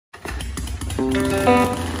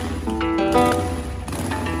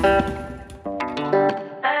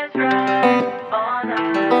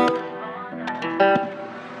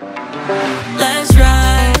Let's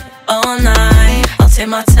ride all night. I'll take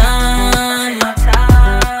my time.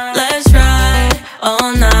 Let's ride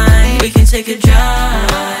all night. We can take a drive.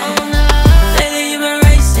 Lately you've been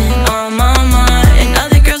racing on my mind, and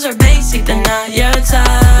other girls are basic, they're not your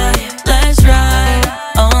type. Let's ride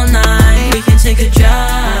all night. We can take a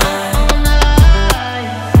drive.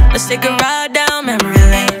 Let's take a ride down memory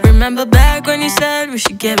lane. Remember back when you said we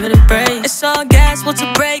should give it a break? It's all gas, what's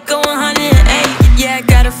a break? Go 108. Yeah, I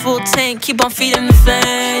got a full tank, keep on feeding the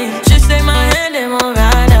flame. Just take my hand and we'll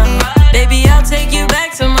ride out. Baby, I'll take you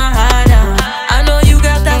back to my hideout. I know you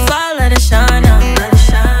got that fire, let it shine out.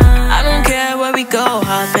 I don't care where we go,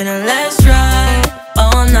 hop in and let's ride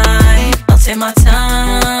all night. I'll take my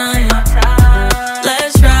time.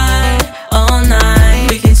 Let's ride all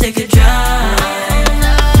night. We can take a drive.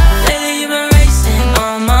 Lately you've been racing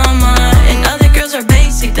on my mind, and other girls are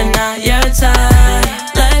basic, they're not your type.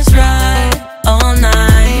 Let's ride all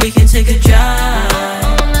night. We can take a drive.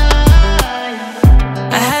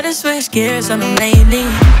 I had to switch gears on them lately.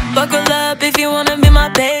 Buckle up if you wanna be my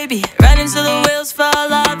baby. Right until the wheels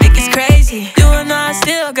fall off, it gets crazy. You and I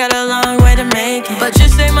still got a long way to make it, but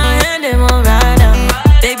just take my hand and we'll ride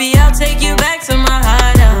out. Baby, I'll take you back to my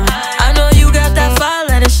hideout. I know you got that fire,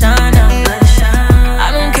 let it shine out.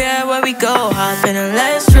 I don't care where we go, hop in and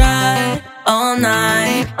let's ride all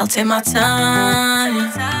night. I'll take my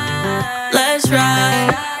time. Let's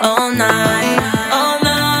ride all night.